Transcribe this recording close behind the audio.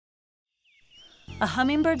A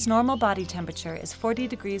hummingbird's normal body temperature is 40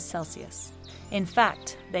 degrees Celsius. In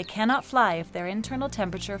fact, they cannot fly if their internal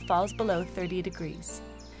temperature falls below 30 degrees.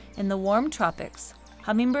 In the warm tropics,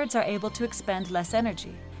 hummingbirds are able to expend less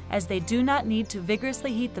energy, as they do not need to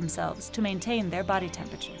vigorously heat themselves to maintain their body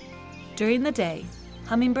temperature. During the day,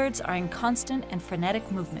 hummingbirds are in constant and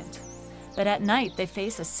frenetic movement, but at night they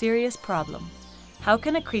face a serious problem. How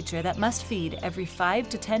can a creature that must feed every 5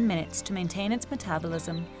 to 10 minutes to maintain its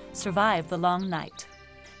metabolism survive the long night?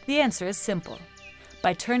 The answer is simple: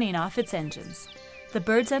 by turning off its engines. The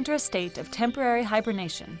birds enter a state of temporary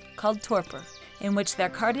hibernation called torpor, in which their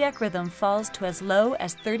cardiac rhythm falls to as low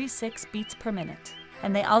as 36 beats per minute,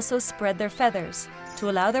 and they also spread their feathers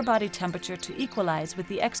to allow their body temperature to equalize with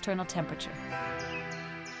the external temperature.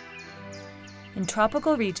 In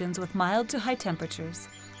tropical regions with mild to high temperatures,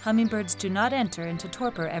 hummingbirds do not enter into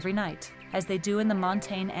torpor every night, as they do in the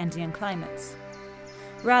montane Andean climates.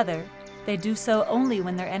 Rather, they do so only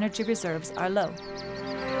when their energy reserves are low.